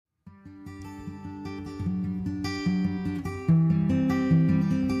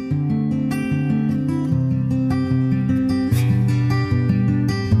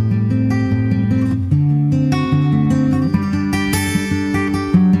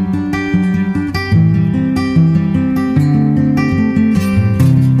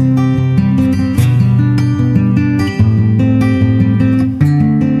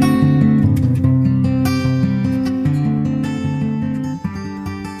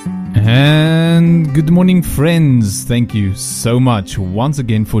And good morning, friends. Thank you so much once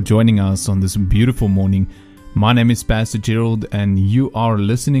again for joining us on this beautiful morning. My name is Pastor Gerald, and you are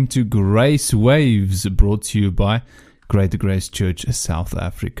listening to Grace Waves, brought to you by Greater Grace Church, South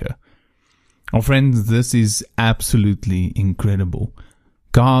Africa. Our friends, this is absolutely incredible.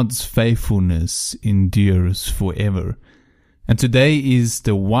 God's faithfulness endures forever. And today is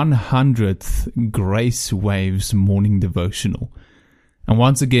the 100th Grace Waves morning devotional. And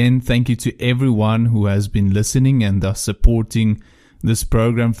once again, thank you to everyone who has been listening and thus supporting this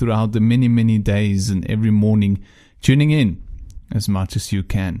program throughout the many days and every morning, tuning in as much as you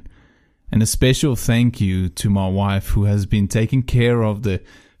can. And a special thank you to my wife, who has been taking care of the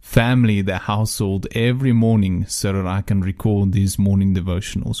family, the household every morning so that I can record these morning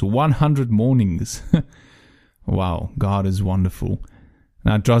devotionals. 100 mornings. Wow, God is wonderful.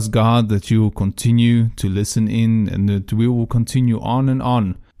 And I trust God that you will continue to listen in and that we will continue on and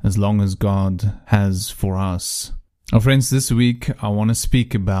on as long as God has for us. Now, friends, this week I want to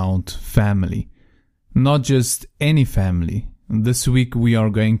speak about family. Not just any family. This week we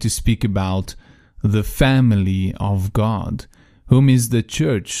are going to speak about the family of God, whom is the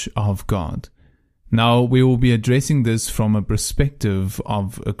Church of God. Now, we will be addressing this from a perspective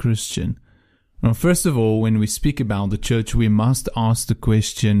of a Christian. Now, first of all, when we speak about the church, we must ask the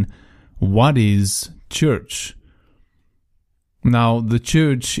question, what is church? Now, the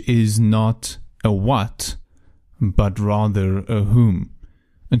church is not a what, but rather a whom.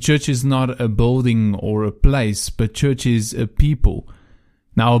 A church is not a building or a place, but church is a people.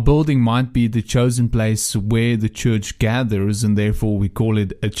 Now, a building might be the chosen place where the church gathers, and therefore we call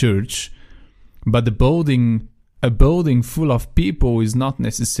it a church. But a building full of people is not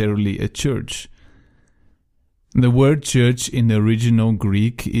necessarily a church. The word church in the original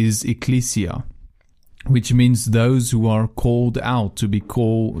Greek is ekklesia, which means those who are called out, to be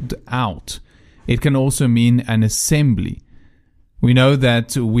called out. It can also mean an assembly. We know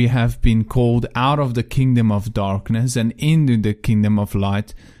that we have been called out of the kingdom of darkness and into the kingdom of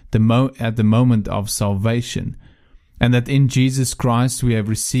light at the moment of salvation, and that in Jesus Christ we have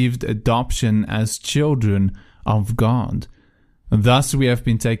received adoption as children of God. Thus we have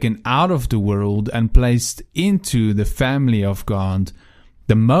been taken out of the world and placed into the family of God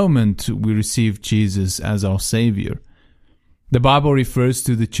the moment we receive Jesus as our Savior. The Bible refers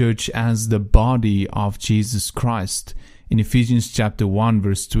to the church as the body of Jesus Christ in Ephesians chapter 1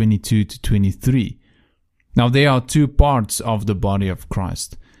 verse 22 to 23. Now there are two parts of the body of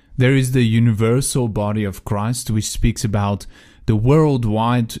Christ. There is the universal body of Christ, which speaks about the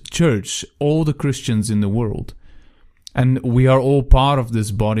worldwide church, all the Christians in the world. And we are all part of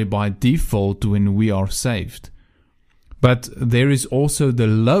this body by default when we are saved. But there is also the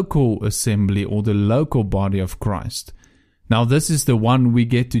local assembly or the local body of Christ. Now this is the one we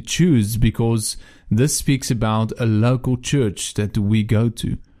get to choose because this speaks about a local church that we go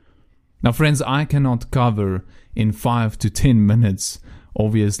to. Now friends, I cannot cover in 5 to 10 minutes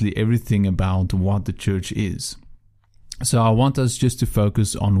obviously everything about what the church is. So I want us just to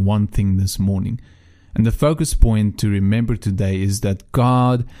focus on one thing this morning. And the focus point to remember today is that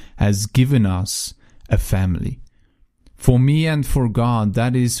God has given us a family. For me and for God,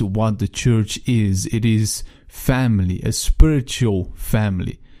 that is what the church is. It is family, a spiritual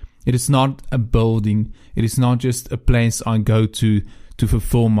family. It is not a building. It is not just a place I go to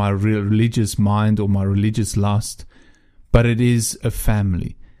fulfill my religious mind or my religious lust. But it is a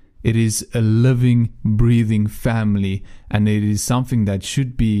family. It is a living, breathing family. And it is something that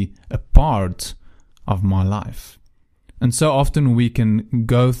should be a part of my life. And so often we can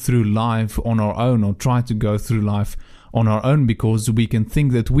go through life on our own, or try to go through life on our own, because we can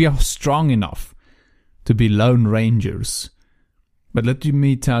think that we are strong enough to be lone rangers. But let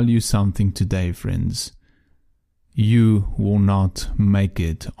me tell you something today, friends. You will not make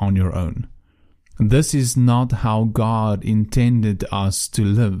it on your own. This is not how God intended us to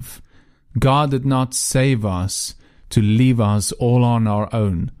live. God did not save us to leave us all on our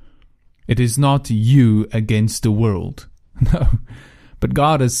own. It is not you against the world. No. But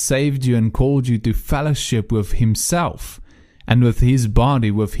God has saved you and called you to fellowship with Himself and with His body,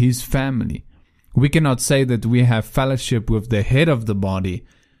 with His family. We cannot say that we have fellowship with the head of the body,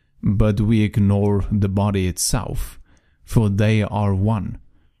 but we ignore the body itself, for they are one.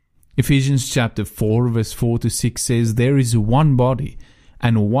 Ephesians chapter 4 verse 4 to 6 says, "There is one body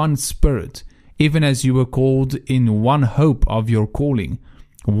and one Spirit, even as you were called in one hope of your calling,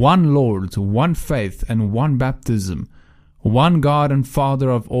 one Lord, one faith, and one baptism, one God and Father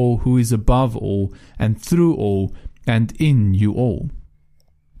of all, who is above all, and through all, and in you all."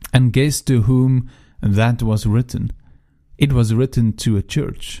 And guess to whom that was written? It was written to a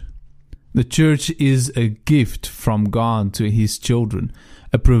church. The church is a gift from God to His children,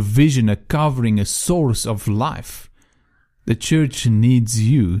 a provision, a covering, a source of life. The church needs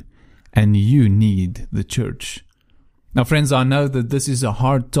you, and you need the church. Now, friends, I know that this is a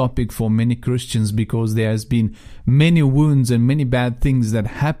hard topic for many Christians because there has been many wounds and many bad things that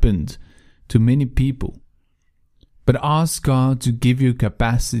happened to many people. But ask God to give you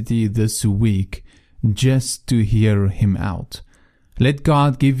capacity this week just to hear Him out. Let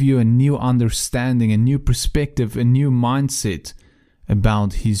God give you a new understanding, a new perspective, a new mindset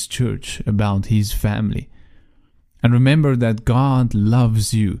about His church, about His family. And remember that God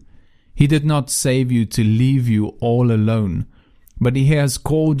loves you. He did not save you to leave you all alone, but He has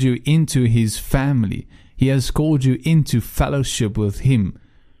called you into His family. He has called you into fellowship with Him.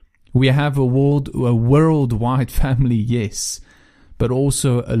 We have a worldwide family, yes, but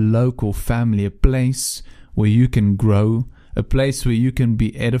also a local family, a place where you can grow, a place where you can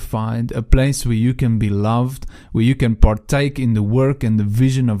be edified, a place where you can be loved, where you can partake in the work and the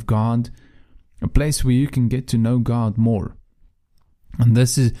vision of God, a place where you can get to know God more. And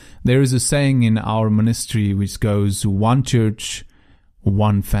there is a saying in our ministry which goes, one church,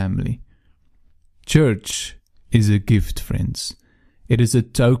 one family. Church is a gift, friends. It is a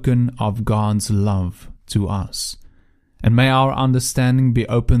token of God's love to us. And may our understanding be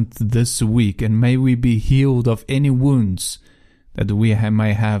opened this week, and may we be healed of any wounds that we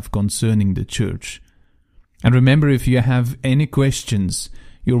may have concerning the church. And remember, if you have any questions,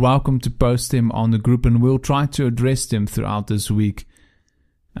 you're welcome to post them on the group, and we'll try to address them throughout this week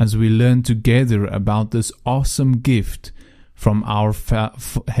as we learn together about this awesome gift from our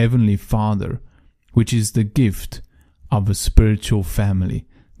Heavenly Father, which is the gift of a spiritual family,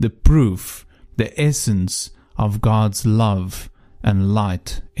 the proof, the essence of God's love and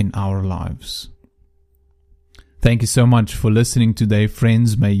light in our lives. Thank you so much for listening today,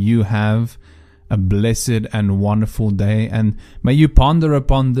 friends. May you have a blessed and wonderful day, and may you ponder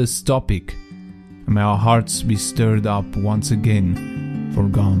upon this topic, and may our hearts be stirred up once again for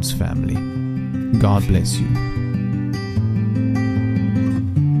God's family. God bless you.